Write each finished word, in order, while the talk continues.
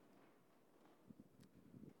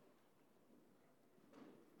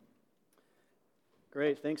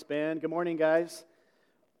Great, thanks, Ben. Good morning, guys.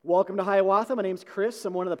 Welcome to Hiawatha. My name's Chris.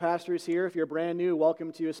 I'm one of the pastors here. If you're brand new,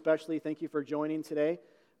 welcome to you especially. Thank you for joining today.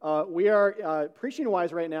 We are,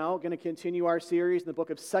 preaching-wise right now, going to continue our series in the book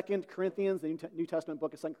of 2 Corinthians, the New Testament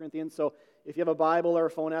book of 2 Corinthians. So if you have a Bible or a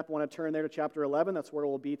phone app, want to turn there to chapter 11. That's where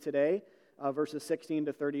we'll be today, verses 16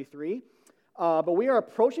 to 33. But we are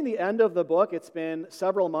approaching the end of the book. It's been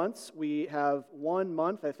several months. We have 1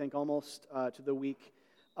 month, I think, almost to the week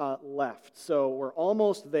left. So we're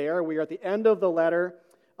almost there. We are at the end of the letter.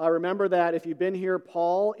 Remember that if you've been here,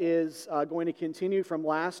 Paul is going to continue from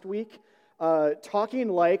last week, talking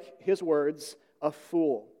like, his words, a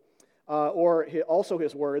fool, or also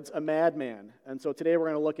his words, a madman. And so today we're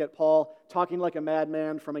going to look at Paul talking like a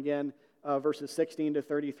madman from, again, verses 16 to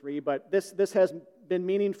 33. But this has been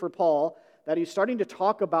meaning for Paul that he's starting to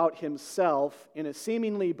talk about himself in a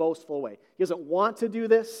seemingly boastful way. He doesn't want to do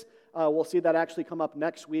this. We'll see that actually come up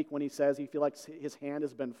next week when he says he feels like his hand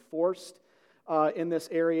has been forced in this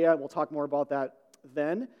area. We'll talk more about that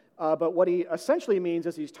then. But what he essentially means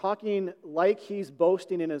is he's talking like he's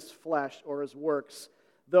boasting in his flesh or his works,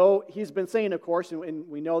 though he's been saying, of course, and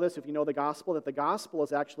we know this if you know the gospel, that the gospel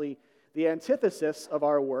is actually the antithesis of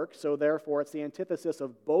our work, so therefore it's the antithesis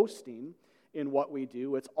of boasting in what we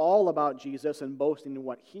do. It's all about Jesus and boasting in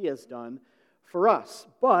what he has done for us.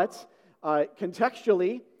 But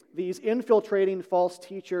contextually, these infiltrating false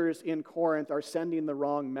teachers in Corinth are sending the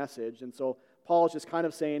wrong message, and so Paul is just kind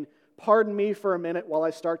of saying, pardon me for a minute while I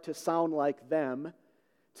start to sound like them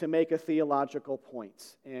to make a theological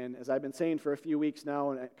point. And as I've been saying for a few weeks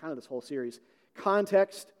now, and kind of this whole series,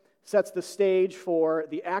 context sets the stage for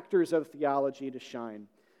the actors of theology to shine.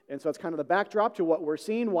 And so it's kind of the backdrop to what we're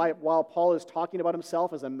seeing while Paul is talking about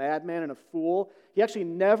himself as a madman and a fool. He actually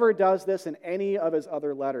never does this in any of his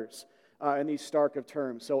other letters in these stark of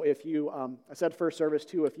terms. So if you, I said first service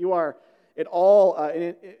too, if you are at all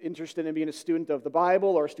interested in being a student of the Bible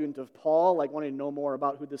or a student of Paul, like wanting to know more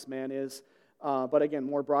about who this man is, but again,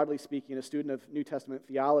 more broadly speaking, a student of New Testament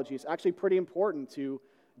theology, it's actually pretty important to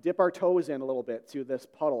dip our toes in a little bit to this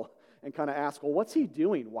puddle and kind of ask, well, what's he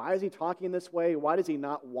doing? Why is he talking this way? Why does he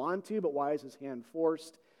not want to, but why is his hand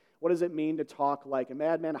forced? What does it mean to talk like a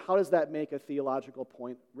madman? How does that make a theological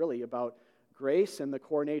point, really, about grace and the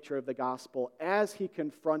core nature of the gospel as he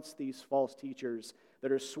confronts these false teachers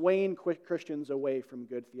that are swaying Christians away from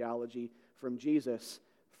good theology, from Jesus,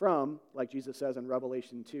 from, like Jesus says in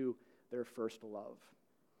Revelation 2, their first love.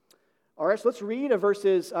 All right, so let's read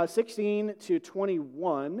verses 16 to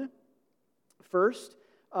 21 first.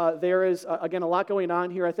 There is, again, a lot going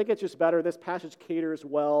on here. I think it's just better. This passage caters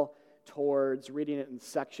well towards reading it in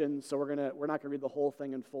sections, so we're not going to read the whole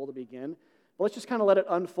thing in full to begin. But let's just kind of let it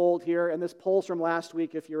unfold here. And this pulls from last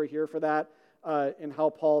week, if you were here for that, in how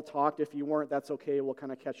Paul talked. If you weren't, that's okay. We'll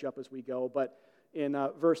kind of catch you up as we go. But in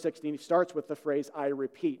verse 16, he starts with the phrase, I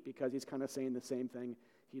repeat, because he's kind of saying the same thing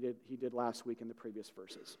he did last week in the previous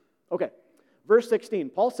verses. Okay, verse 16,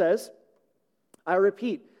 Paul says, I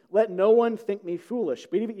repeat, let no one think me foolish,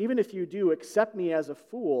 but even if you do, accept me as a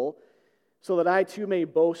fool, so that I too may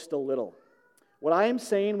boast a little. What I am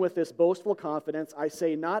saying with this boastful confidence, I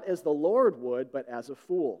say not as the Lord would, but as a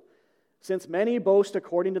fool. Since many boast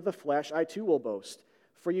according to the flesh, I too will boast.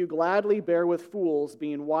 For you gladly bear with fools,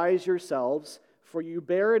 being wise yourselves, for you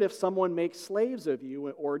bear it if someone makes slaves of you,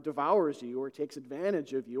 or devours you, or takes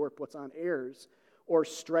advantage of you, or puts on airs, or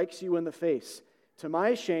strikes you in the face. To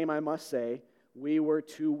my shame, I must say, we were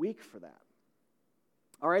too weak for that.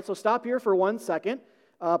 All right, so stop here for 1 second.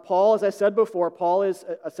 Paul, as I said before, Paul is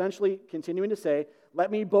essentially continuing to say,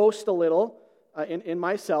 let me boast a little in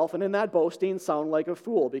myself, and in that boasting sound like a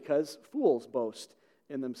fool, because fools boast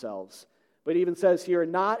in themselves. But he even says here,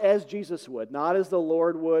 not as Jesus would, not as the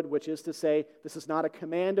Lord would, which is to say, this is not a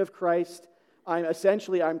command of Christ. I'm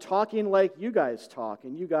talking like you guys talk,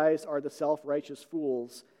 and you guys are the self-righteous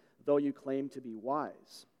fools, though you claim to be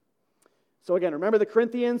wise. So again, remember the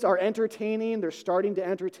Corinthians are they're starting to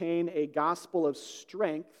entertain a gospel of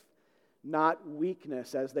strength, not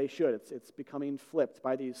weakness as they should. It's becoming flipped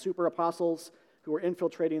by these super apostles who are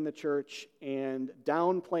infiltrating the church and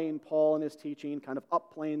downplaying Paul and his teaching, kind of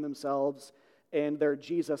upplaying themselves and their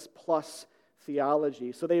Jesus plus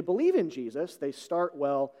theology. So they believe in Jesus, they start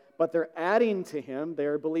well, but they're adding to him,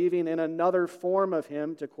 they're believing in another form of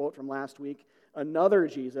him, to quote from last week, another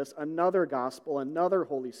Jesus, another gospel, another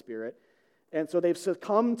Holy Spirit. And so they've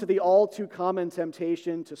succumbed to the all-too-common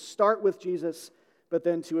temptation to start with Jesus, but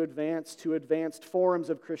then to advance to advanced forms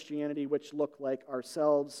of Christianity which look like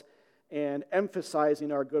ourselves, and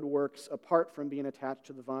emphasizing our good works apart from being attached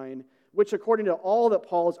to the vine, which according to all that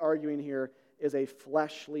Paul is arguing here is a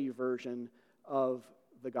fleshly version of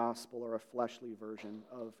the gospel or a fleshly version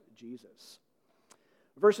of Jesus.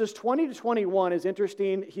 Verses 20 to 21 is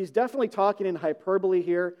interesting. He's definitely talking in hyperbole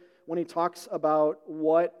here when he talks about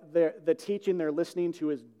what the teaching they're listening to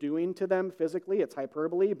is doing to them physically. It's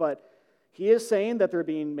hyperbole, but he is saying that they're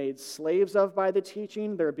being made slaves of by the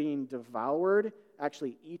teaching. They're being devoured,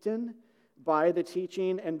 actually eaten by the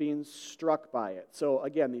teaching, and being struck by it. So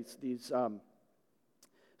again, these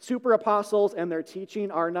super apostles and their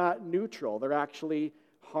teaching are not neutral. They're actually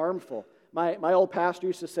harmful. My old pastor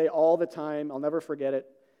used to say all the time, I'll never forget it,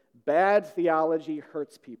 bad theology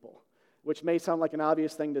hurts people, which may sound like an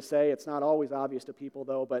obvious thing to say. It's not always obvious to people,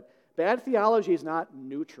 though, but bad theology is not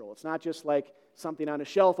neutral. It's not just like something on a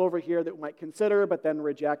shelf over here that we might consider but then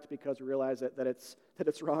reject because we realize that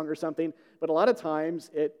it's wrong or something. But a lot of times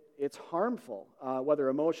it's harmful, whether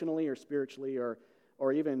emotionally or spiritually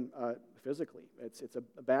or even physically. It's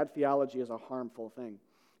a bad theology is a harmful thing,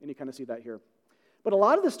 and you kind of see that here. But a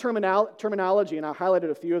lot of this terminology, and I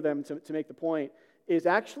highlighted a few of them to make the point, is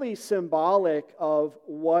actually symbolic of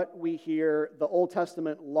what we hear the Old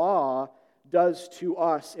Testament law does to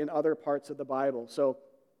us in other parts of the Bible. So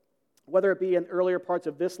whether it be in earlier parts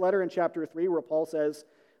of this letter in chapter 3 where Paul says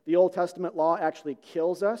the Old Testament law actually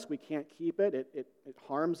kills us, we can't keep it, it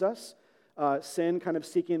harms us. Sin kind of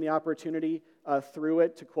seeking the opportunity through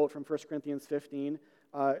it, to quote from 1 Corinthians 15,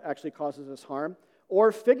 actually causes us harm.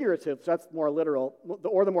 Or figurative, so that's more literal,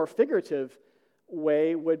 or the more figurative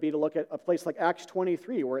way would be to look at a place like Acts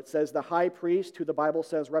 23, where it says the high priest, who the Bible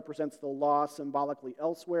says represents the law symbolically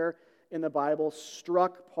elsewhere in the Bible,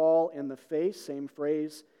 struck Paul in the face, same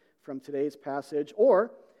phrase from today's passage.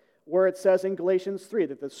 Or where it says in Galatians 3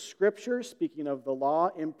 that the Scripture, speaking of the law,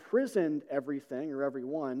 imprisoned everything or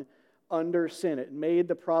everyone under sin. It made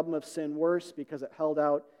the problem of sin worse because it held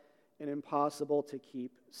out an impossible to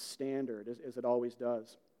keep standard, as it always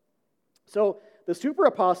does. So the super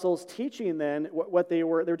apostles teaching then, what they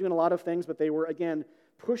were doing a lot of things, but they were, again,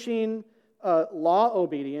 pushing law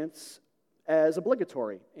obedience as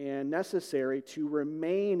obligatory and necessary to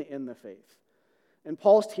remain in the faith. And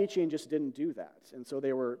Paul's teaching just didn't do that. And so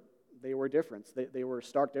they were different. They were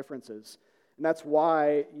stark differences. And that's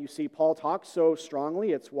why you see Paul talk so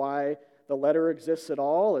strongly. It's why the letter exists at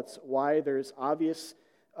all. It's why there's obvious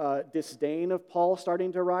disdain of Paul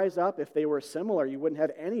starting to rise up. If they were similar, you wouldn't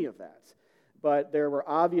have any of that. But there were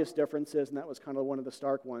obvious differences, and that was kind of one of the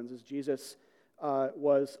stark ones, is Jesus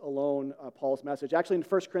was alone, Paul's message. Actually, in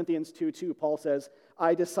 1 Corinthians 2:2, Paul says,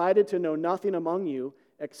 I decided to know nothing among you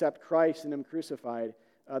except Christ and Him crucified.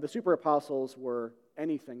 The super apostles were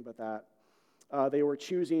anything but that. They were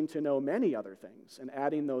choosing to know many other things and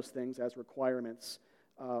adding those things as requirements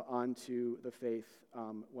onto the faith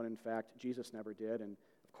when, in fact, Jesus never did, and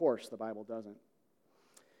of course, the Bible doesn't.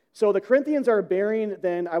 So the Corinthians are bearing,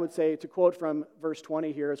 then, I would say, to quote from verse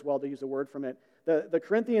 20 here as well, to use a word from it, the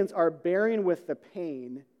Corinthians are bearing with the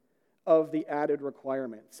pain of the added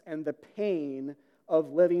requirements and the pain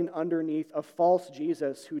of living underneath a false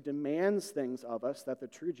Jesus who demands things of us that the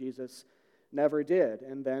true Jesus never did,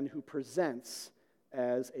 and then who presents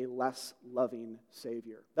as a less loving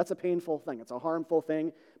Savior. That's a painful thing. It's a harmful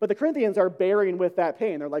thing. But the Corinthians are bearing with that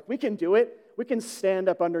pain. They're like, we can do it. We can stand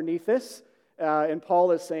up underneath this. And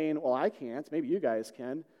Paul is saying, well, I can't. Maybe you guys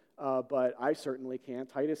can. But I certainly can't.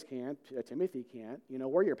 Titus can't. Timothy can't.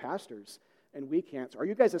 We're your pastors, and we can't. So are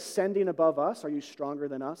you guys ascending above us? Are you stronger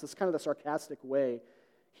than us? It's kind of the sarcastic way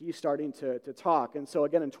he's starting to talk. And so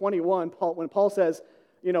again, in 21, when Paul says,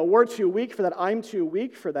 we're too weak for that, I'm too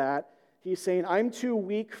weak for that, he's saying, I'm too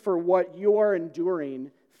weak for what you are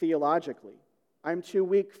enduring theologically. I'm too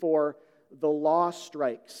weak for the law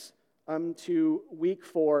strikes. I'm too weak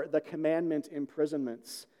for the commandment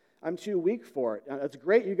imprisonments. I'm too weak for it. It's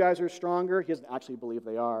great you guys are stronger. He doesn't actually believe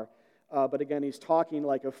they are. But again, he's talking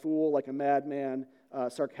like a fool, like a madman,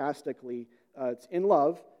 sarcastically. It's in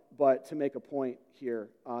love, but to make a point here.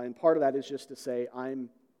 And part of that is just to say, I'm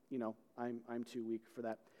too weak for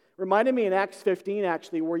that. Reminded me in Acts 15,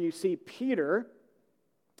 actually, where you see Peter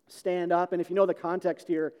stand up. And if you know the context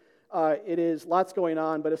here, it is lots going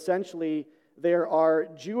on, but essentially there are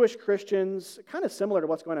Jewish Christians, kind of similar to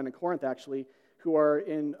what's going on in Corinth, actually, who are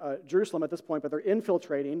in Jerusalem at this point, but they're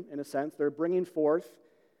infiltrating, in a sense. They're bringing forth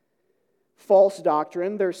false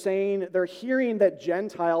doctrine. They're hearing that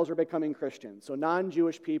Gentiles are becoming Christians. So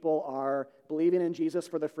non-Jewish people are believing in Jesus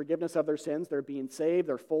for the forgiveness of their sins. They're being saved.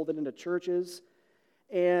 They're folded into churches.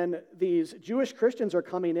 And these Jewish Christians are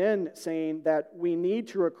coming in saying that we need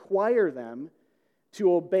to require them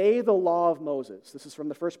to obey the law of Moses. This is from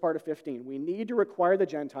the first part of 15. We need to require the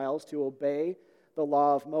Gentiles to obey the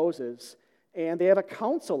law of Moses. And they have a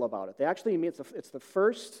council about it. They actually meet. It's the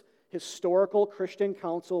first historical Christian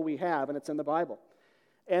council we have, and it's in the Bible.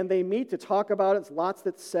 And they meet to talk about it. It's lots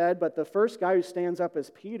that's said, but the first guy who stands up is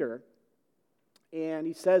Peter, and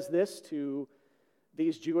he says this to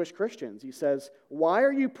these Jewish Christians. He says, "Why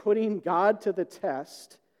are you putting God to the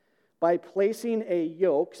test by placing a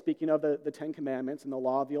yoke," speaking of the Ten Commandments and the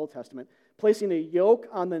law of the Old Testament, "placing a yoke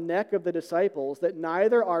on the neck of the disciples that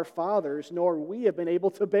neither our fathers nor we have been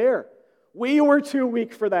able to bear? We were too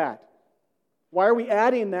weak for that. Why are we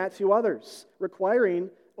adding that to others, requiring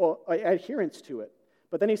adherence to it?"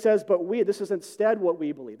 But then he says, this is instead what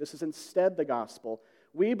we believe. This is instead the gospel.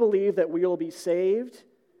 We believe that we will be saved,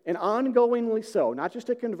 and ongoingly so, not just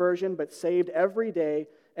at conversion, but saved every day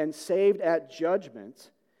and saved at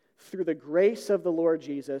judgment through the grace of the Lord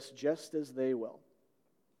Jesus, just as they will.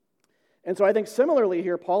 And so I think similarly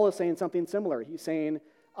here, Paul is saying something similar. He's saying,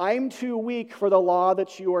 I'm too weak for the law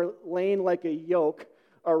that you are laying like a yoke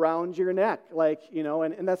around your neck.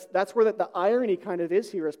 And that's where the irony kind of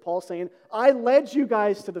is here, is Paul saying, I led you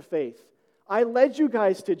guys to the faith. I led you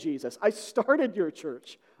guys to Jesus. I started your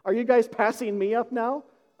church. Are you guys passing me up now?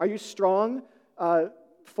 Are you strong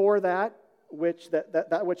for that which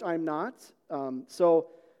I'm not? So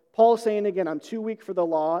Paul's saying again, I'm too weak for the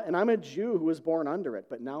law, and I'm a Jew who was born under it,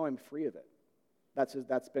 but now I'm free of it.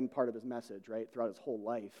 That's been part of his message, right, throughout his whole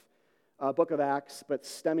life. Book of Acts, but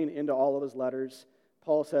stemming into all of his letters,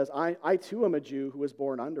 Paul says, I too am a Jew who was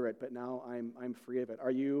born under it, but now I'm free of it. Are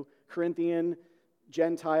you Corinthian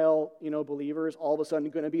Gentile, believers, all of a sudden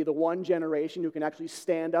going to be the one generation who can actually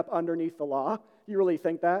stand up underneath the law? You really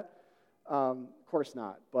think that? Of course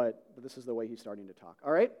not, but this is the way he's starting to talk.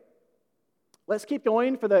 All right? Let's keep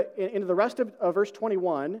going into the rest of verse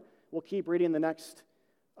 21. We'll keep reading the next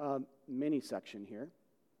mini section here.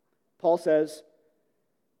 Paul says,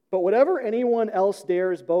 "But whatever anyone else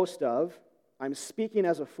dares boast of, I'm speaking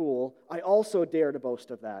as a fool, I also dare to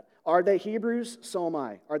boast of that. Are they Hebrews? So am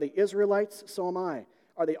I. Are they Israelites? So am I.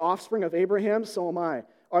 Are they offspring of Abraham? So am I.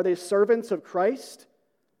 Are they servants of Christ?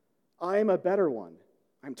 I am a better one.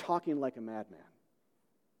 I'm talking like a madman."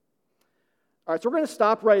 All right, so we're going to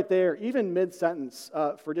stop right there, even mid-sentence,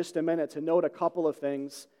 for just a minute to note a couple of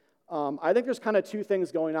things. I think there's kind of two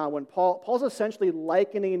things going on. When Paul's essentially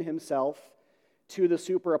likening himself to the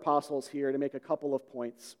super apostles here to make a couple of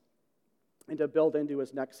points and to build into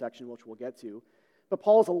his next section, which we'll get to. But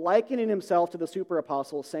Paul's likening himself to the super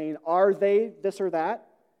apostles, saying, are they this or that?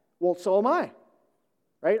 Well, so am I.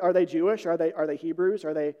 Right? Are they Jewish? Are they Hebrews?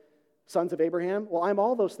 Are they sons of Abraham? Well, I'm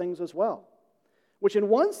all those things as well. Which in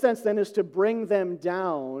one sense then is to bring them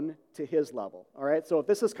down to his level. All right? So if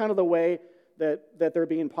this is kind of the way that they're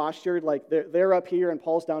being postured, like they're up here and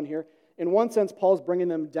Paul's down here, in one sense, Paul's bringing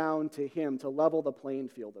them down to him to level the playing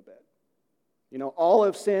field a bit. All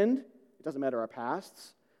have sinned. It doesn't matter our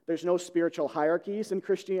pasts. There's no spiritual hierarchies in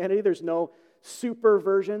Christianity. There's no super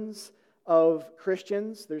versions of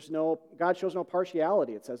Christians. God shows no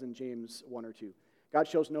partiality, it says in James 1 or 2. God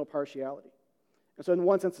shows no partiality. And so in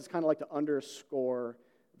one sense, it's kind of like to underscore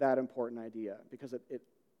that important idea because it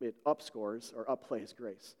upscores or upplays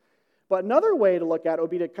grace. But another way to look at it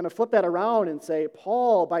would be to kind of flip that around and say,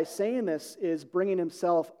 Paul, by saying this, is bringing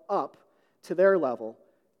himself up to their level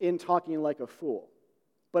in talking like a fool.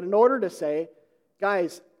 But in order to say,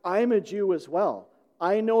 guys, I'm a Jew as well.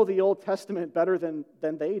 I know the Old Testament better than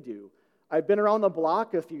they do. I've been around the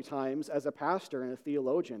block a few times as a pastor and a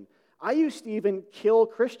theologian. I used to even kill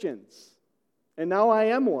Christians, and now I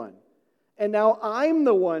am one. And now I'm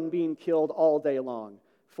the one being killed all day long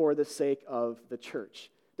for the sake of the church.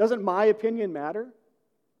 Doesn't my opinion matter?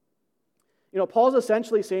 Paul's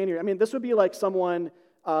essentially saying here, this would be like someone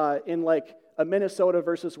in like a Minnesota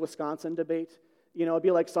versus Wisconsin debate. It'd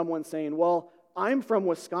be like someone saying, well, I'm from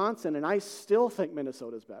Wisconsin and I still think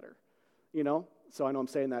Minnesota's better. So I know I'm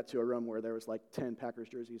saying that to a room where there was like 10 Packers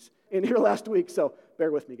jerseys in here last week, so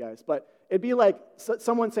bear with me, guys. But it'd be like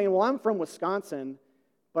someone saying, well, I'm from Wisconsin,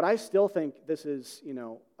 but I still think this is,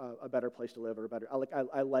 a better place to live or better.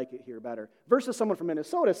 I like it here better. Versus someone from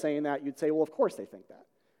Minnesota saying that, you'd say, well, of course they think that,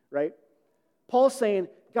 right? Paul's saying,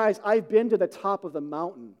 guys, I've been to the top of the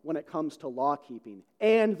mountain when it comes to law keeping,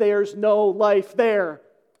 and there's no life there.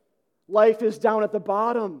 Life is down at the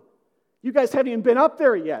bottom. You guys haven't even been up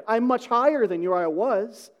there yet. I'm much higher than I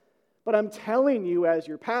was. But I'm telling you, as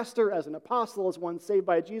your pastor, as an apostle, as one saved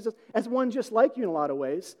by Jesus, as one just like you in a lot of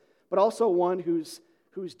ways, but also one who's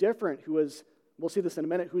different, who is, we'll see this in a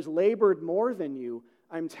minute, who's labored more than you,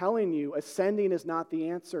 I'm telling you, ascending is not the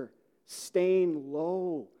answer. Staying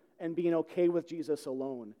low and being okay with Jesus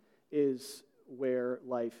alone is where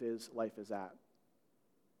life is at.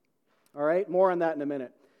 All right, more on that in a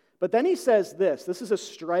minute. But then he says this. This is a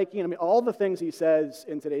striking, all the things he says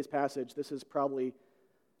in today's passage, this is probably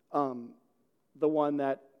the one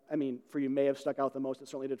that, for you may have stuck out the most. It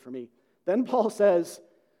certainly did for me. Then Paul says,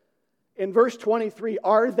 in verse 23,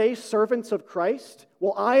 are they servants of Christ?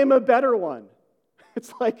 Well, I am a better one.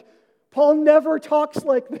 It's like, Paul never talks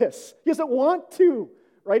like this. He doesn't want to,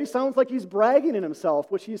 right? He sounds like he's bragging in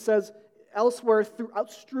himself, which he says elsewhere,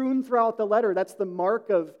 strewn throughout the letter. That's the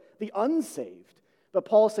mark of the unsaved. But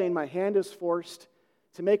Paul's saying, my hand is forced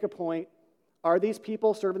to make a point. Are these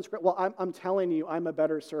people servants? Well, I'm telling you, I'm a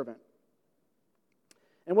better servant.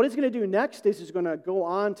 And what he's going to do next is he's going to go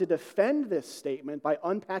on to defend this statement by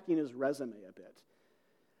unpacking his resume a bit.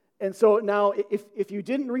 And so now, if you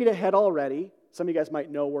didn't read ahead already, some of you guys might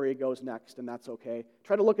know where he goes next, and that's okay.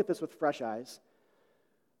 Try to look at this with fresh eyes.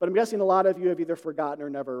 But I'm guessing a lot of you have either forgotten or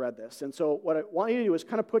never read this. And so what I want you to do is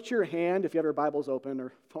kind of put your hand, if you have your Bibles open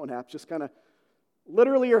or phone apps, just kind of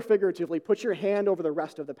literally or figuratively, put your hand over the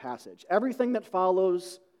rest of the passage. Everything that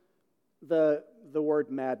follows the word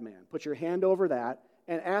madman. Put your hand over that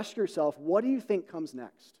and ask yourself, what do you think comes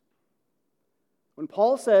next? When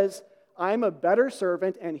Paul says, I'm a better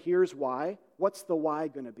servant and here's why, what's the why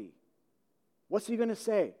going to be? What's he going to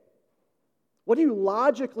say? What do you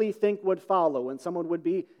logically think would follow when someone would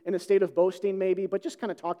be in a state of boasting maybe, but just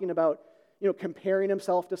kind of talking about, comparing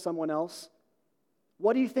himself to someone else?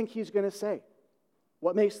 What do you think he's going to say?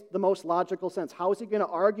 What makes the most logical sense? How is he going to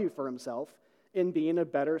argue for himself in being a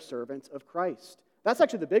better servant of Christ? That's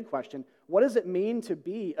actually the big question. What does it mean to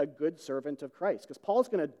be a good servant of Christ? Because Paul's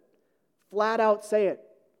going to flat out say it.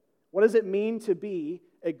 What does it mean to be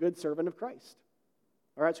a good servant of Christ?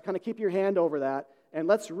 All right, so kind of keep your hand over that, and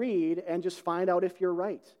let's read and just find out if you're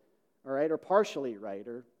right, all right, or partially right,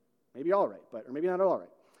 or maybe all right, or maybe not all right.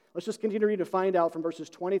 Let's just continue to read to find out from verses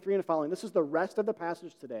 23 and following. This is the rest of the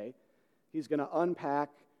passage today. He's going to unpack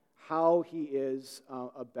how he is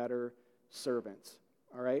a better servant.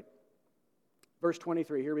 All right? Verse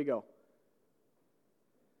 23, here we go.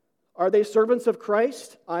 Are they servants of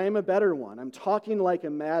Christ? I am a better one. I'm talking like a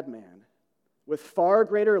madman, with far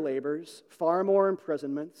greater labors, far more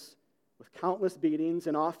imprisonments, with countless beatings,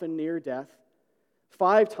 and often near death.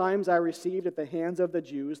 5 times I received at the hands of the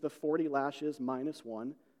Jews the 40 lashes minus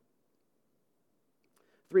 1.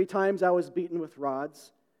 3 times I was beaten with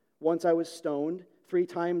rods. Once I was stoned. 3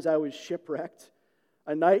 times I was shipwrecked.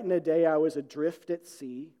 A night and a day I was adrift at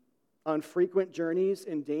sea, on frequent journeys,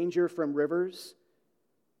 in danger from rivers,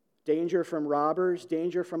 danger from robbers,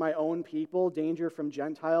 danger from my own people, danger from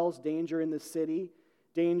Gentiles, danger in the city,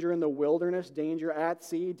 danger in the wilderness, danger at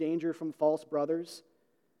sea, danger from false brothers,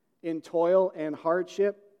 in toil and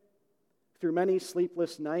hardship, through many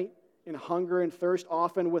sleepless nights, in hunger and thirst,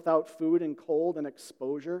 often without food and cold and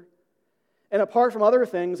exposure. And apart from other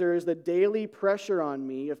things, there is the daily pressure on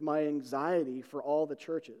me of my anxiety for all the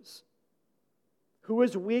churches. Who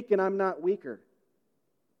is weak and I'm not weaker?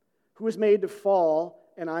 Who is made to fall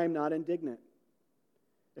and I am not indignant?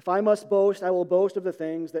 If I must boast, I will boast of the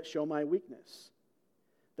things that show my weakness.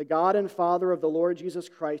 The God and Father of the Lord Jesus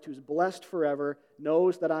Christ, who's blessed forever,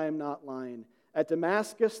 knows that I am not lying. At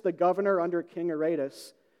Damascus, the governor under King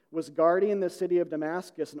Aretas was guarding the city of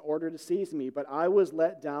Damascus in order to seize me, but I was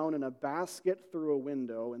let down in a basket through a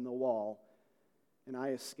window in the wall, and I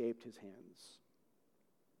escaped his hands.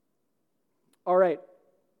 All right,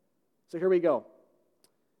 so here we go.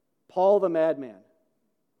 Paul the madman.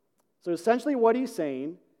 So essentially what he's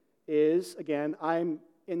saying is, again, I'm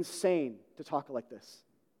insane to talk like this.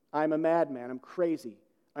 I'm a madman. I'm crazy.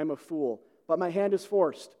 I'm a fool. But my hand is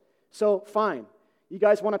forced. So fine. You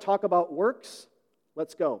guys want to talk about works?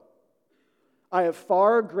 Let's go. I have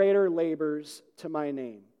far greater labors to my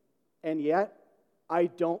name, and yet I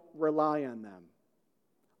don't rely on them.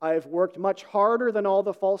 I have worked much harder than all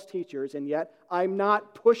the false teachers, and yet I'm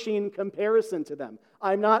not pushing comparison to them.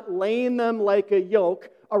 I'm not laying them like a yoke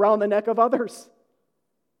around the neck of others.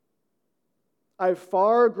 I have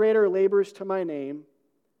far greater labors to my name,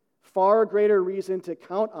 far greater reason to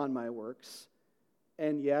count on my works,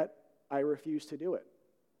 and yet I refuse to do it.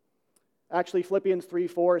 Actually, Philippians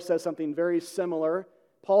 3:4 says something very similar.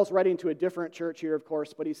 Paul's writing to a different church here, of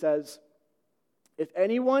course, but he says, if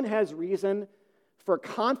anyone has reason for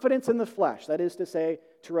confidence in the flesh, that is to say,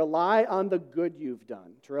 to rely on the good you've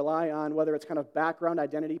done, to rely on whether it's kind of background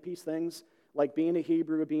identity piece things, like being a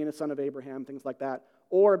Hebrew, being a son of Abraham, things like that,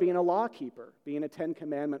 or being a law keeper, being a Ten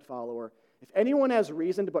Commandment follower. If anyone has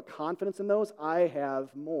reason to put confidence in those, I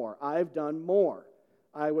have more. I've done more.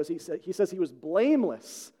 He says he was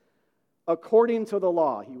blameless according to the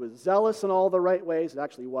law. He was zealous in all the right ways. It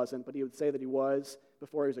actually wasn't, but he would say that he was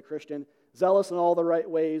before he was a Christian. Zealous in all the right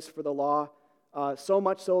ways for the law. so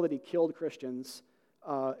much so that he killed Christians,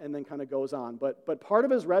 and then kind of goes on. But part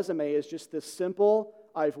of his resume is just this simple,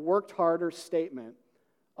 I've worked harder statement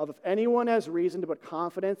of if anyone has reason to put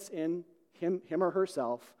confidence in him or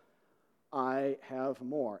herself, I have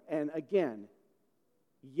more. And again,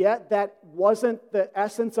 yet that wasn't the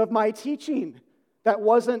essence of my teaching. That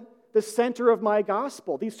wasn't the center of my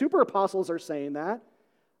gospel. These super apostles are saying that.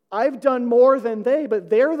 I've done more than they, but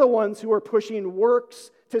they're the ones who are pushing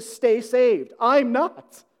works to stay saved. I'm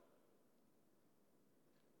not.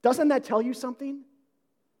 Doesn't that tell you something?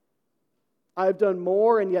 I've done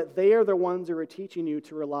more, and yet they are the ones who are teaching you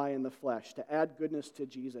to rely in the flesh, to add goodness to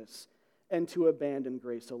Jesus, and to abandon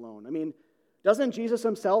grace alone. I mean, doesn't Jesus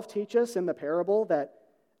himself teach us in the parable that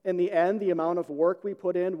in the end, the amount of work we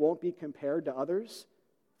put in won't be compared to others?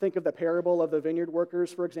 Think of the parable of the vineyard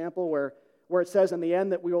workers, for example, where it says in the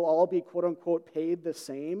end that we will all be, quote-unquote, paid the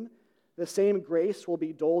same. The same grace will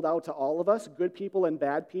be doled out to all of us, good people and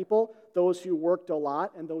bad people, those who worked a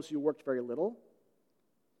lot and those who worked very little.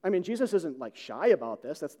 I mean, Jesus isn't like shy about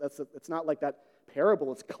this. It's not like that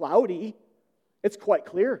parable. It's cloudy. It's quite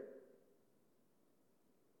clear.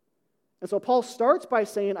 And so Paul starts by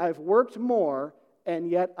saying, I've worked more, and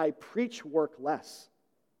yet I preach work less.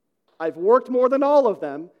 I've worked more than all of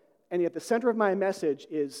them, and yet the center of my message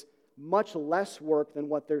is much less work than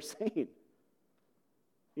what they're saying.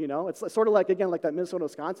 You know, it's sort of like, again, like that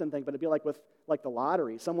Minnesota-Wisconsin thing, but it'd be like with like the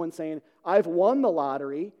lottery. Someone saying, I've won the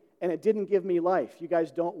lottery, and it didn't give me life. You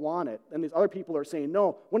guys don't want it. And these other people are saying,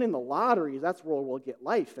 no, winning the lottery, that's where we'll get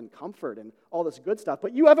life and comfort and all this good stuff.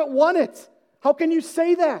 But you haven't won it. How can you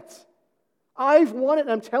say that? I've won it,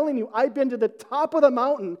 and I'm telling you, I've been to the top of the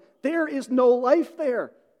mountain. There is no life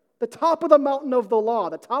there. The top of the mountain of the law,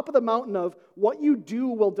 the top of the mountain of what you do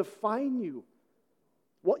will define you.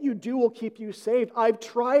 What you do will keep you saved. I've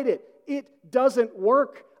tried it. It doesn't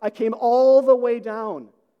work. I came all the way down.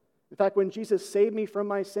 In fact, when Jesus saved me from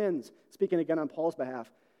my sins, speaking again on Paul's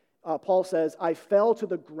behalf, Paul says, I fell to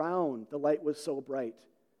the ground, the light was so bright.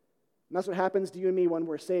 And that's what happens to you and me when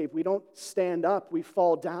we're saved. We don't stand up, we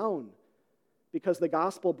fall down, because the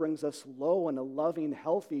gospel brings us low in a loving,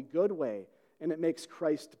 healthy, good way, and it makes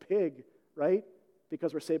Christ big, right?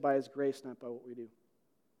 Because we're saved by his grace, not by what we do.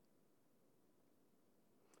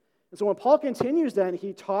 And so when Paul continues then,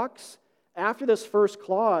 he talks, after this first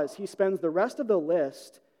clause, he spends the rest of the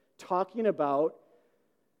list talking about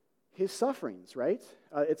his sufferings, right?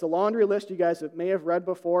 It's a laundry list you guys may have read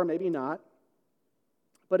before, maybe not.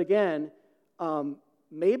 But again,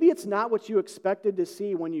 maybe it's not what you expected to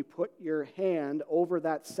see when you put your hand over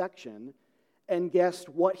that section and guessed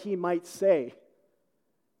what he might say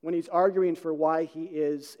when he's arguing for why he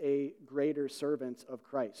is a greater servant of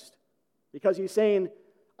Christ. Because he's saying,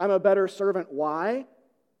 I'm a better servant. Why?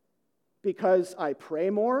 Because I pray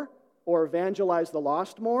more, or evangelize the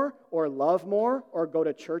lost more, or love more, or go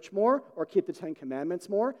to church more, or keep the 10 Commandments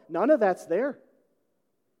more. None of that's there.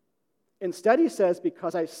 Instead, he says,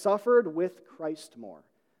 because I suffered with Christ more.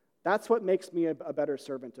 That's what makes me a better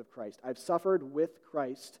servant of Christ. I've suffered with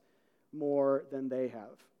Christ more than they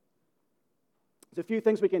have. There's a few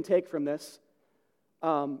things we can take from this,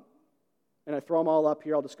 and I throw them all up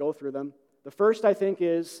here. I'll just go through them. The first, I think,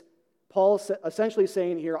 is Paul essentially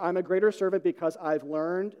saying here, I'm a greater servant because I've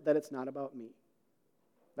learned that it's not about me.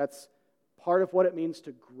 That's part of what it means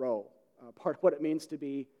to grow, part of what it means to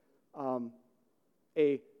be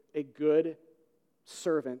a good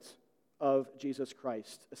servant of Jesus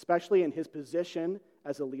Christ, especially in his position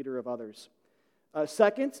as a leader of others.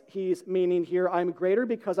 Second, he's meaning here, I'm greater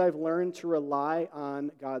because I've learned to rely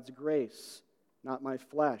on God's grace, not my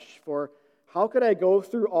flesh. For how could I go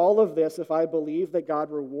through all of this if I believed that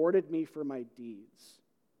God rewarded me for my deeds?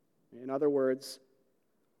 In other words,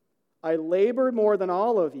 I labored more than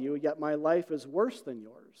all of you, yet my life is worse than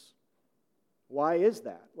yours. Why is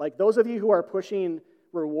that? Like those of you who are pushing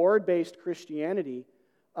reward-based Christianity,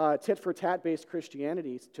 tit-for-tat-based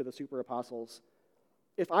Christianity to the super apostles,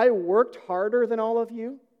 if I worked harder than all of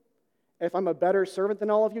you, if I'm a better servant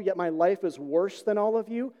than all of you, yet my life is worse than all of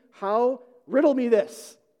you, riddle me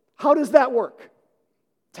this. How does that work?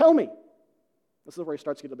 Tell me. This is where he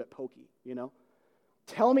starts to get a bit pokey, you know.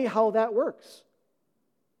 Tell me how that works.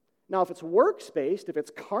 Now, if it's works-based, if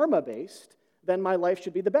it's karma-based, then my life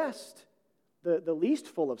should be the best, the least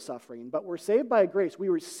full of suffering. But we're saved by grace. We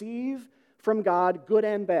receive from God good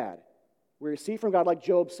and bad. We receive from God, like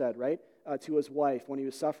Job said, right, to his wife when he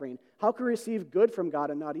was suffering. How can we receive good from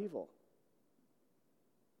God and not evil?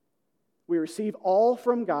 We receive all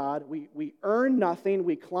from God. We earn nothing.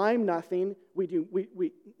 We climb nothing.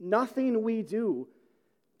 Nothing we do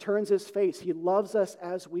turns his face. He loves us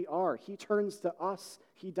as we are. He turns to us.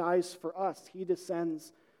 He dies for us. He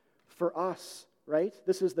descends for us, right?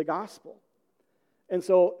 This is the gospel. And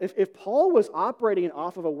so if Paul was operating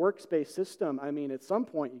off of a works-based system, I mean, at some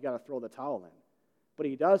point you got to throw the towel in. But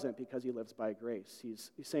he doesn't because he lives by grace.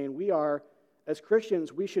 He's saying we are, as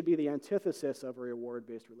Christians, we should be the antithesis of a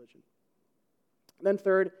reward-based religion. And then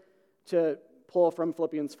third, to pull from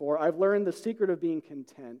Philippians 4, I've learned the secret of being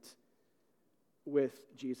content with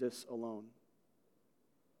Jesus alone.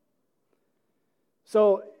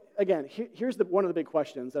 So again, here's one of the big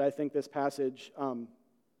questions that I think this passage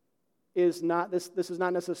is not. This is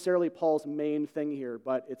not necessarily Paul's main thing here,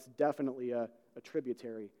 but it's definitely a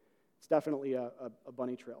tributary. It's definitely a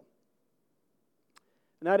bunny trail.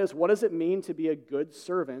 And that is, what does it mean to be a good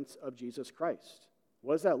servant of Jesus Christ?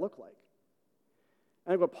 What does that look like? I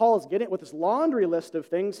think what Paul is getting with this laundry list of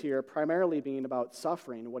things here, primarily being about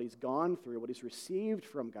suffering, what he's gone through, what he's received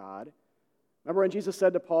from God. Remember when Jesus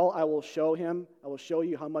said to Paul, I will show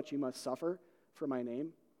you how much you must suffer for my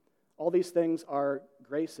name? All these things are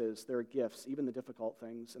graces, they're gifts, even the difficult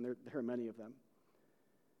things, and there are many of them.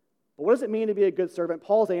 But what does it mean to be a good servant?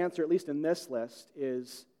 Paul's answer, at least in this list,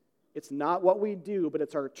 is it's not what we do, but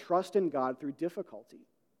it's our trust in God through difficulty.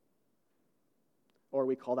 Or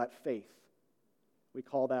we call that faith. We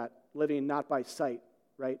call that living not by sight,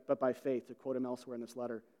 right, but by faith, to quote him elsewhere in this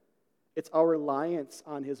letter. It's our reliance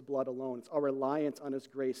on his blood alone. It's our reliance on his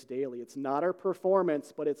grace daily. It's not our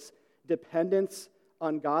performance, but it's dependence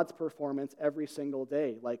on God's performance every single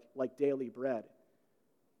day, like daily bread.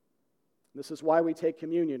 This is why we take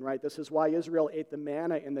communion, right? This is why Israel ate the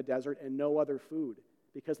manna in the desert and no other food,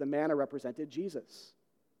 because the manna represented Jesus.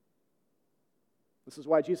 This is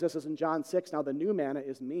why Jesus says in John 6, now the new manna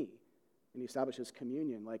is me. And he establishes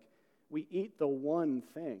communion. Like, we eat the one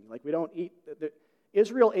thing. Like, we don't eat...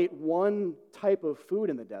 Israel ate one type of food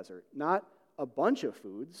in the desert, not a bunch of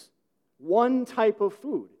foods. One type of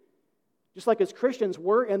food. Just like as Christians,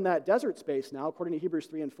 we're in that desert space now, according to Hebrews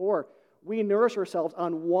 3 and 4. We nourish ourselves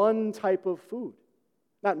on one type of food.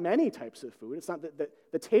 Not many types of food. It's not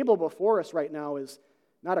the table before us right now is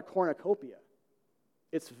not a cornucopia.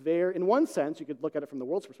 It's very, in one sense, you could look at it from the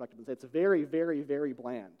world's perspective and say it's very, very, very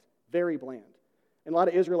bland. Very bland. And a lot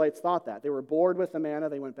of Israelites thought that. They were bored with the manna,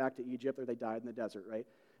 they went back to Egypt, or they died in the desert, right?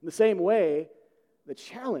 In the same way, the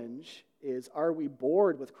challenge is, are we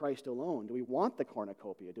bored with Christ alone? Do we want the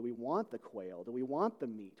cornucopia? Do we want the quail? Do we want the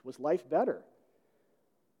meat? Was life better?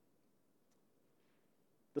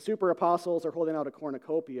 The super apostles are holding out a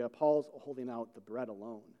cornucopia. Paul's holding out the bread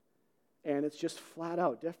alone. And it's just flat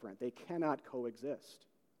out different. They cannot coexist.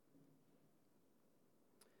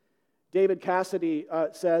 David Cassidy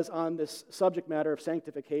says on this subject matter of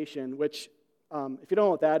sanctification, which, if you don't know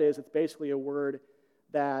what that is, it's basically a word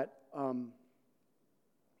that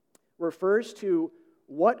refers to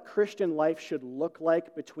what Christian life should look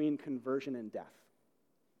like between conversion and death.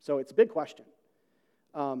 So it's a big question.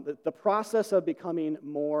 The process of becoming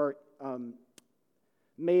more,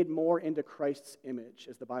 made more into Christ's image,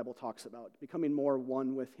 as the Bible talks about, becoming more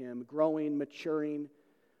one with him, growing, maturing.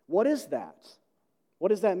 What is that? What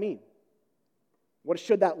does that mean? What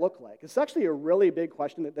should that look like? It's actually a really big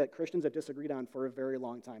question that Christians have disagreed on for a very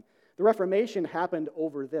long time. The Reformation happened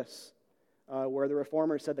over this, where the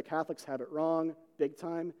Reformers said the Catholics have it wrong, big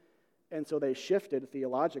time, and so they shifted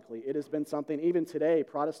theologically. It has been something, even today,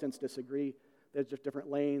 Protestants disagree. There's just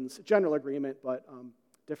different lanes, general agreement, but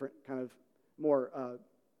different kind of more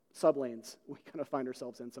sub-lanes we kind of find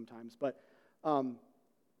ourselves in sometimes. But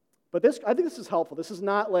this, I think this is helpful. This is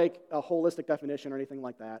not like a holistic definition or anything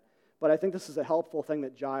like that. But I think this is a helpful thing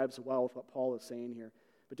that jives well with what Paul is saying here.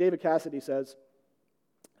 But David Cassidy says,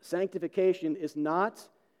 sanctification is not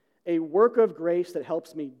a work of grace that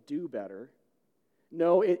helps me do better.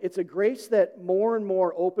 No, it's a grace that more and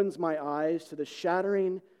more opens my eyes to the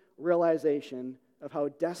shattering realization of how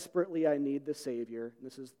desperately I need the Savior, and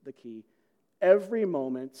this is the key, every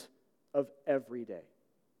moment of every day.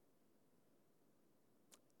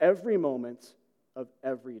 Every moment of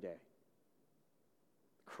every day.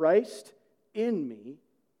 Christ in me,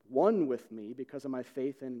 one with me because of my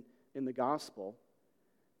faith in the gospel,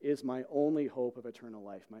 is my only hope of eternal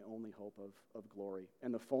life, my only hope of glory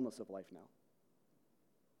and the fullness of life now.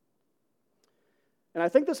 And I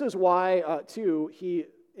think this is why, too, he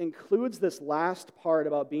includes this last part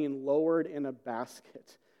about being lowered in a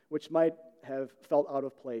basket, which might have felt out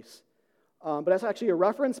of place. But that's actually a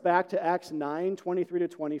reference back to Acts 9, 23 to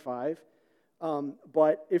 25.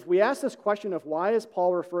 But if we ask this question of why is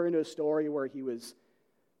Paul referring to a story where he was,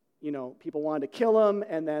 people wanted to kill him,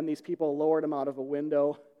 and then these people lowered him out of a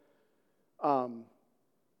window,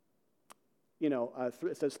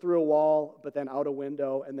 it says through a wall, but then out a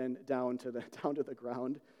window, and then down to the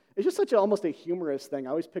ground. It's just almost a humorous thing.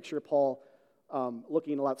 I always picture Paul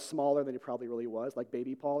looking a lot smaller than he probably really was, like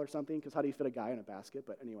baby Paul or something, because how do you fit a guy in a basket?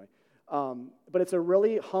 But anyway, but it's a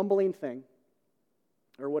really humbling thing,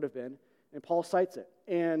 or would have been, and Paul cites it.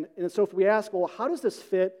 And so if we ask, well, how does this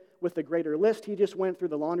fit with the greater list he just went through,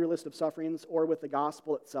 the laundry list of sufferings, or with the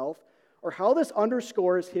gospel itself, or how this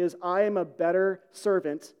underscores his I am a better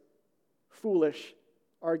servant, foolish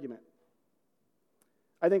argument?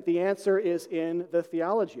 I think the answer is in the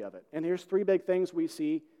theology of it. And here's three big things we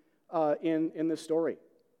see in this story.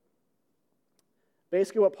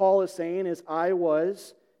 Basically what Paul is saying is, I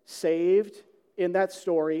was saved in that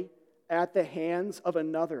story at the hands of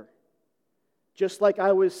another. Just like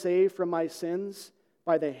I was saved from my sins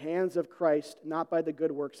by the hands of Christ, not by the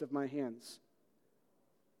good works of my hands.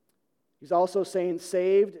 He's also saying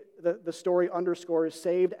saved, the story underscores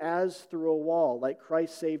saved as through a wall, like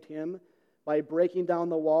Christ saved him by breaking down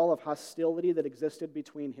the wall of hostility that existed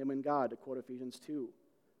between him and God, to quote Ephesians 2.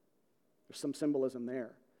 There's some symbolism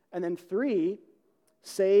there. And then 3,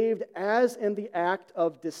 saved as in the act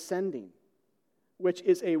of descending, which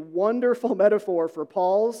is a wonderful metaphor for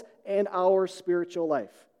Paul's and our spiritual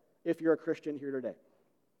life, if you're a Christian here today.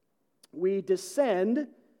 We descend,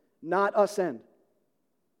 not ascend.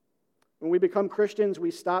 When we become Christians,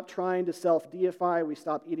 we stop trying to self-deify. We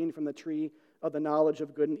stop eating from the tree of the knowledge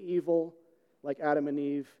of good and evil, like Adam and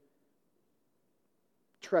Eve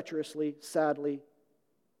treacherously, sadly,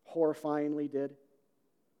 horrifyingly did.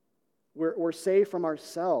 We're saved from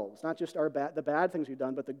ourselves, not just the bad things we've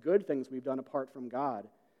done, but the good things we've done apart from God.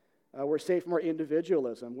 We're saved from our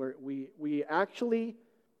individualism, where we actually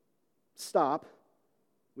stop,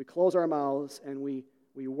 we close our mouths, and we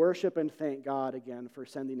worship and thank God again for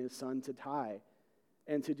sending His Son to die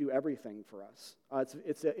and to do everything for us.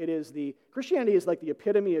 Christianity is like the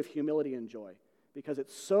epitome of humility and joy, because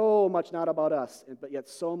it's so much not about us, but yet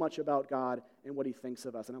so much about God and what He thinks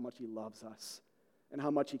of us and how much He loves us and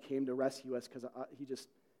how much He came to rescue us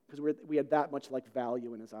because we had that much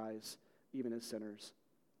value in His eyes, even as sinners.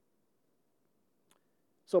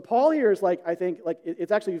 So Paul here is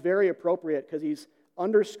it's actually very appropriate because he's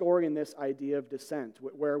underscoring this idea of descent,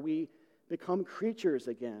 where we become creatures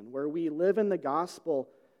again, where we live in the gospel,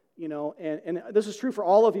 and this is true for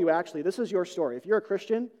all of you, actually. This is your story. If you're a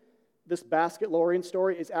Christian, this basket lowering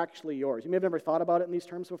story is actually yours. You may have never thought about it in these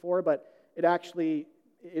terms before, but it actually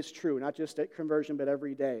is true, not just at conversion, but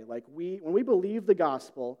every day. When we believe the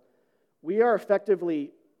gospel, we are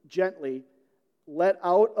effectively, gently let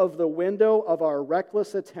out of the window of our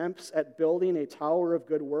reckless attempts at building a tower of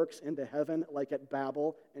good works into heaven, like at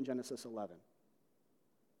Babel in Genesis 11.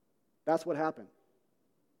 That's what happened.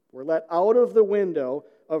 We're let out of the window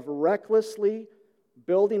of recklessly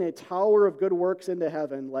building a tower of good works into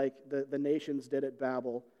heaven, like the nations did at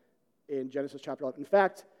Babel in Genesis chapter 11. In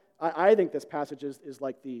fact, I think this passage is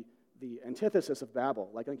like the antithesis of Babel.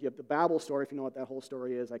 I think you have the Babel story, if you know what that whole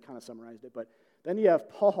story is. I kind of summarized it. But then you have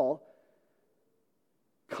Paul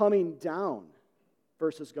coming down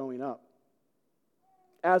versus going up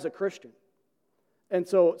as a Christian. And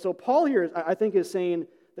so Paul here, I think, is saying,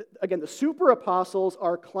 that, again, the super apostles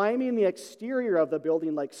are climbing the exterior of the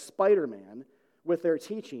building like Spider-Man with their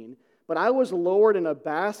teaching, but I was lowered in a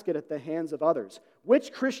basket at the hands of others.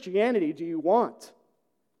 Which Christianity do you want?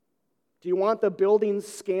 Do you want the building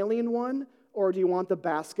scaling one, or do you want the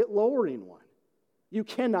basket lowering one? You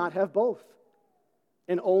cannot have both.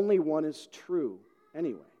 And only one is true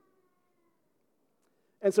anyway.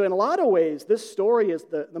 And so in a lot of ways, this story is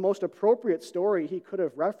the most appropriate story he could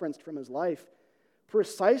have referenced from his life,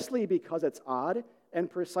 precisely because it's odd and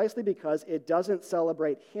precisely because it doesn't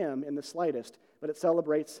celebrate him in the slightest, but it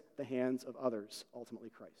celebrates the hands of others, ultimately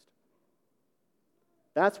Christ.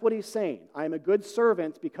 That's what he's saying. I'm a good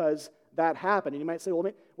servant because that happened. And you might say, well,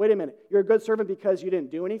 wait a minute. You're a good servant because you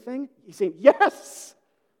didn't do anything? He's saying, yes!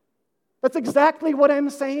 That's exactly what I'm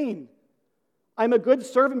saying. I'm a good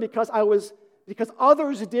servant because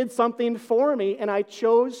others did something for me, and I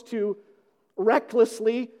chose to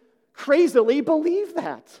recklessly, crazily believe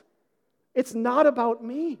that. It's not about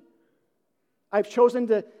me. I've chosen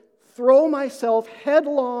to throw myself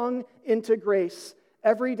headlong into grace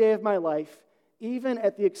every day of my life, even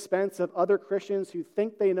at the expense of other Christians who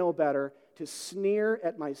think they know better, to sneer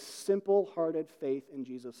at my simple-hearted faith in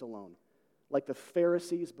Jesus alone, like the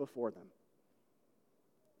Pharisees before them.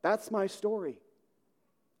 That's my story.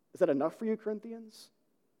 Is that enough for you, Corinthians?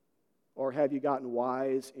 Or have you gotten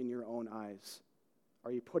wise in your own eyes?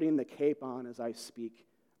 Are you putting the cape on as I speak?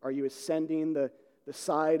 Are you ascending the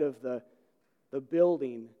side of the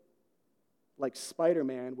building like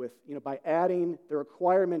Spider-Man with, by adding the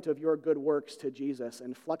requirement of your good works to Jesus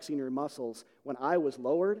and flexing your muscles when I was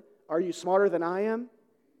lowered? Are you smarter than I am?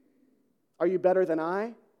 Are you better than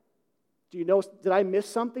I? Do you know, did I miss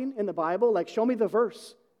something in the Bible? Like, show me the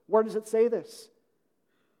verse. Where does it say this?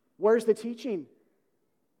 Where's the teaching?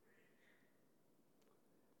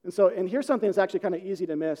 And here's something that's actually kind of easy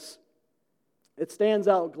to miss. It stands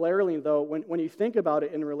out glaringly, though, when you think about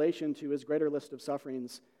it in relation to his greater list of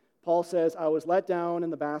sufferings. Paul says, I was let down in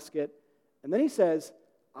the basket. And then he says,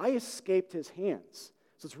 I escaped his hands.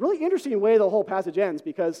 So it's a really interesting way the whole passage ends,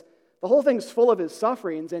 because the whole thing's full of his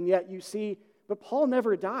sufferings, and yet you see, but Paul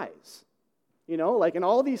never dies. Like in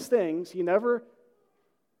all these things, he never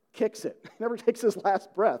kicks it. He never takes his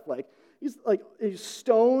last breath. He's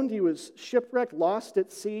stoned, he was shipwrecked, lost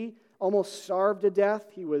at sea, almost starved to death.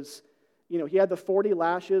 He was, he had the 40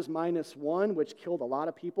 lashes minus one, which killed a lot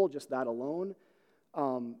of people, just that alone,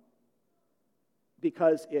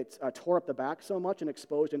 because it tore up the back so much and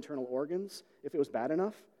exposed internal organs, if it was bad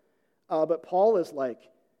enough. But Paul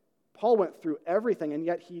went through everything, and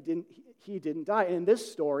yet he didn't die. And in this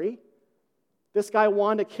story, this guy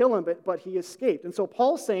wanted to kill him, but he escaped. And so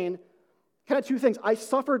Paul's saying kind of two things. I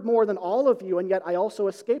suffered more than all of you, and yet I also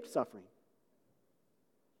escaped suffering.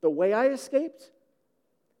 The way I escaped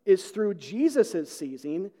is through Jesus'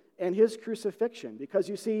 seizing and his crucifixion. Because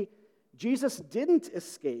you see, Jesus didn't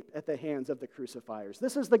escape at the hands of the crucifiers.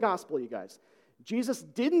 This is the gospel, you guys. Jesus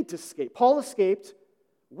didn't escape. Paul escaped,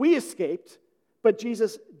 we escaped, but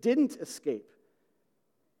Jesus didn't escape,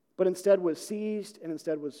 but instead was seized and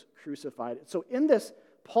instead was crucified. So in this,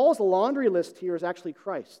 Paul's laundry list here is actually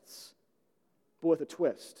Christ's, but with a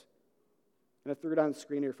twist. And I threw it on the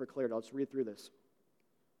screen here for clarity. I'll just read through this.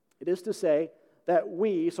 It is to say that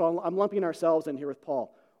so I'm lumping ourselves in here with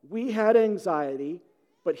Paul. We had anxiety,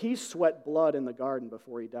 but he sweat blood in the garden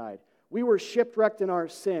before he died. We were shipwrecked in our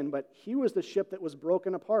sin, but he was the ship that was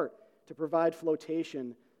broken apart to provide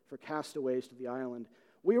flotation for castaways to the island.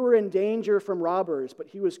 We were in danger from robbers, but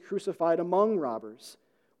he was crucified among robbers.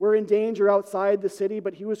 We're in danger outside the city,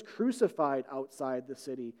 but he was crucified outside the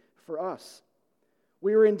city for us.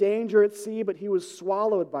 We were in danger at sea, but he was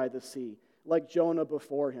swallowed by the sea, like Jonah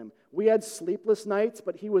before him. We had sleepless nights,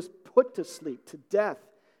 but he was put to sleep, to death,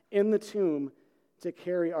 in the tomb to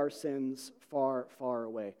carry our sins far, far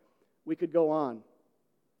away. We could go on.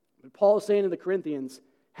 But Paul is saying to the Corinthians,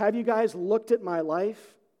 have you guys looked at my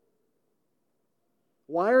life?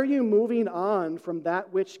 Why are you moving on from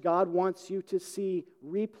that which God wants you to see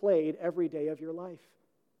replayed every day of your life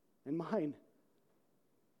and mine?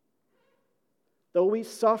 Though we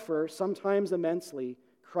suffer, sometimes immensely,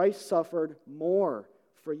 Christ suffered more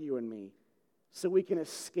for you and me, so we can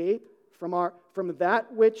escape from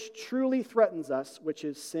that which truly threatens us, which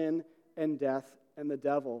is sin and death and the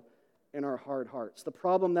devil in our hard hearts. The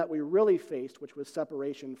problem that we really faced, which was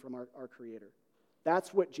separation from our Creator.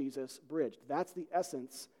 That's what Jesus bridged. That's the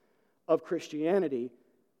essence of Christianity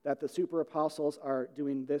that the super apostles are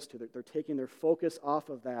doing this to. They're taking their focus off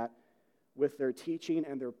of that with their teaching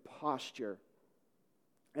and their posture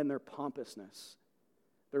and their pompousness.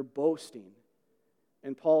 They're boasting.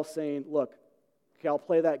 And Paul's saying, look, okay, I'll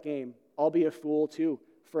play that game. I'll be a fool too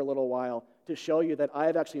for a little while to show you that I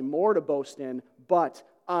have actually more to boast in, but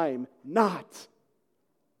I'm not.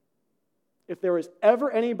 If there was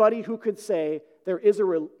ever anybody who could say there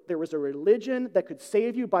was a religion that could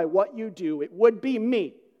save you by what you do, it would be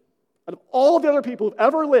me. Out of all the other people who've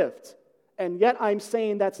ever lived, and yet I'm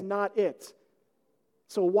saying that's not it.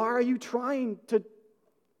 So why are you trying to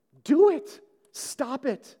do it? Stop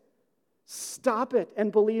it. Stop it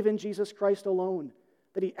and believe in Jesus Christ alone,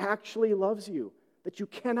 that he actually loves you, that you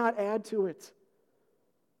cannot add to it.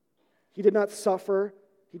 He did not suffer.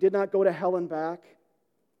 He did not go to hell and back.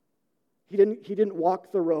 He didn't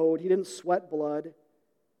walk the road. He didn't sweat blood.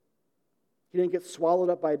 He didn't get swallowed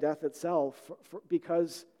up by death itself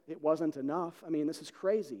because it wasn't enough. I mean, this is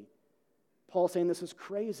crazy. Paul's saying this is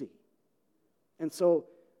crazy. And so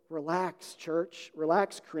relax, church.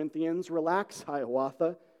 Relax, Corinthians. Relax,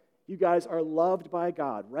 Hiawatha. You guys are loved by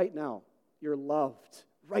God right now. You're loved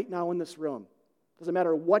right now in this room. Doesn't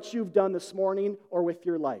matter what you've done this morning or with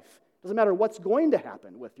your life. Doesn't matter what's going to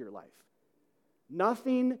happen with your life.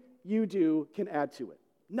 Nothing you do can add to it.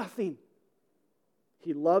 Nothing.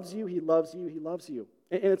 He loves you, he loves you, he loves you.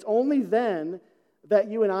 And it's only then that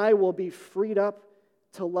you and I will be freed up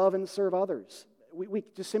to love and serve others. We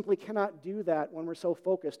just simply cannot do that when we're so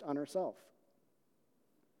focused on ourselves.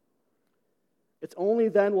 It's only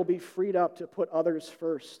then we'll be freed up to put others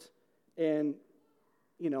first and,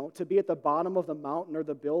 to be at the bottom of the mountain or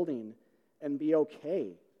the building and be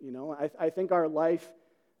okay. I think our life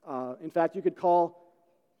In fact, you could call,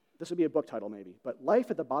 this would be a book title maybe, but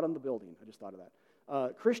Life at the Bottom of the Building. I just thought of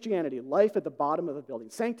that. Christianity, life at the bottom of the building.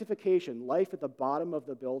 Sanctification, life at the bottom of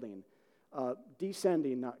the building.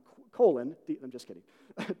 Descending, not colon, I'm just kidding.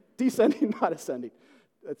 Descending, not ascending.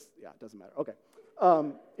 It doesn't matter. Okay.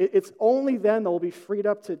 It's only then that we'll be freed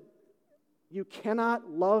up to, you cannot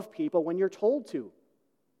love people when you're told to.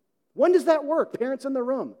 When does that work? Parents in the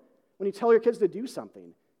room, when you tell your kids to do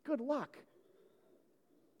something, good luck.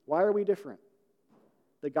 Why are we different?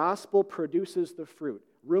 The gospel produces the fruit.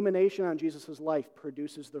 Rumination on Jesus' life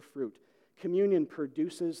produces the fruit. Communion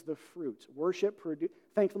produces the fruit. Worship,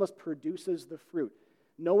 thankfulness produces the fruit.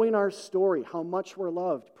 Knowing our story, how much we're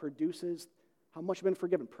loved, produces, how much we've been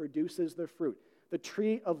forgiven, produces the fruit. The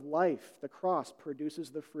tree of life, the cross,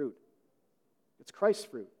 produces the fruit. It's Christ's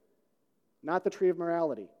fruit, not the tree of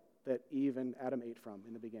morality that Eve and Adam ate from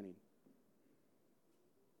in the beginning.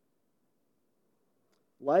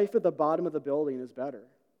 Life at the bottom of the building is better.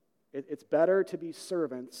 It's better to be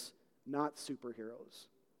servants, not superheroes,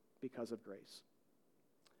 because of grace.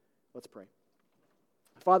 Let's pray.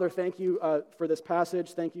 Father, thank you for this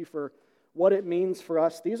passage. Thank you for what it means for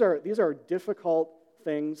us. These are difficult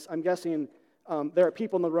things. I'm guessing there are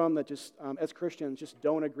people in the room that just, as Christians, just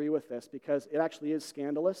don't agree with this because it actually is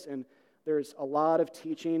scandalous, and there's a lot of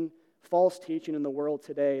teaching, false teaching in the world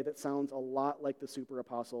today that sounds a lot like the super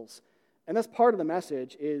apostles. And that's part of the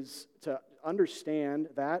message, is to understand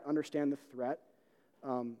the threat.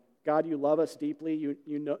 God, you love us deeply.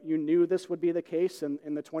 You knew this would be the case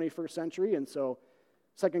in the 21st century, and so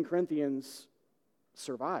 2 Corinthians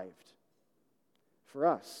survived for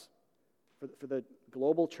us, for the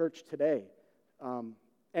global church today.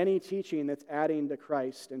 Any teaching that's adding to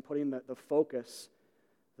Christ and putting the focus,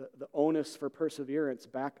 the onus for perseverance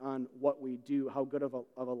back on what we do, how good of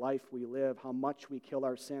a life we live, how much we kill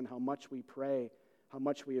our sin, how much we pray, how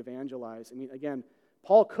much we evangelize. I mean, again,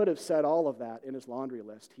 Paul could have said all of that in his laundry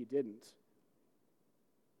list. He didn't.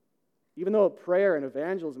 Even though prayer and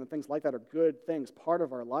evangelism and things like that are good things, part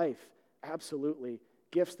of our life, absolutely,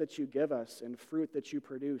 gifts that you give us and fruit that you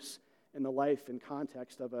produce in the life and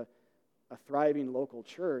context of a thriving local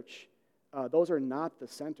church, those are not the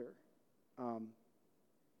center.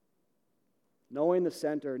 Knowing the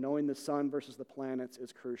center, knowing the sun versus the planets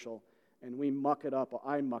is crucial, and we muck it up.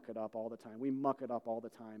 I muck it up all the time. We muck it up all the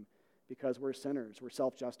time because we're sinners. We're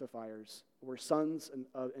self-justifiers. We're sons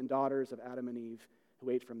and daughters of Adam and Eve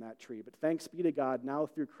who ate from that tree. But thanks be to God, now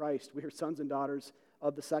through Christ, we are sons and daughters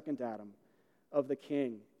of the second Adam, of the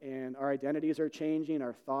King, and our identities are changing,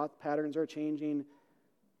 our thought patterns are changing,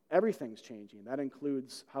 everything's changing. That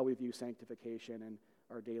includes how we view sanctification and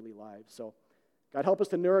our daily lives. So God, help us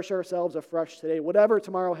to nourish ourselves afresh today. Whatever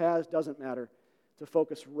tomorrow has doesn't matter. To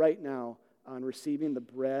focus right now on receiving the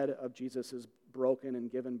bread of Jesus' broken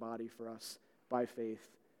and given body for us by faith,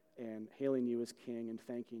 and hailing you as King and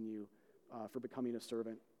thanking you for becoming a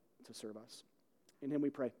servant to serve us. In him we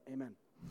pray. Amen.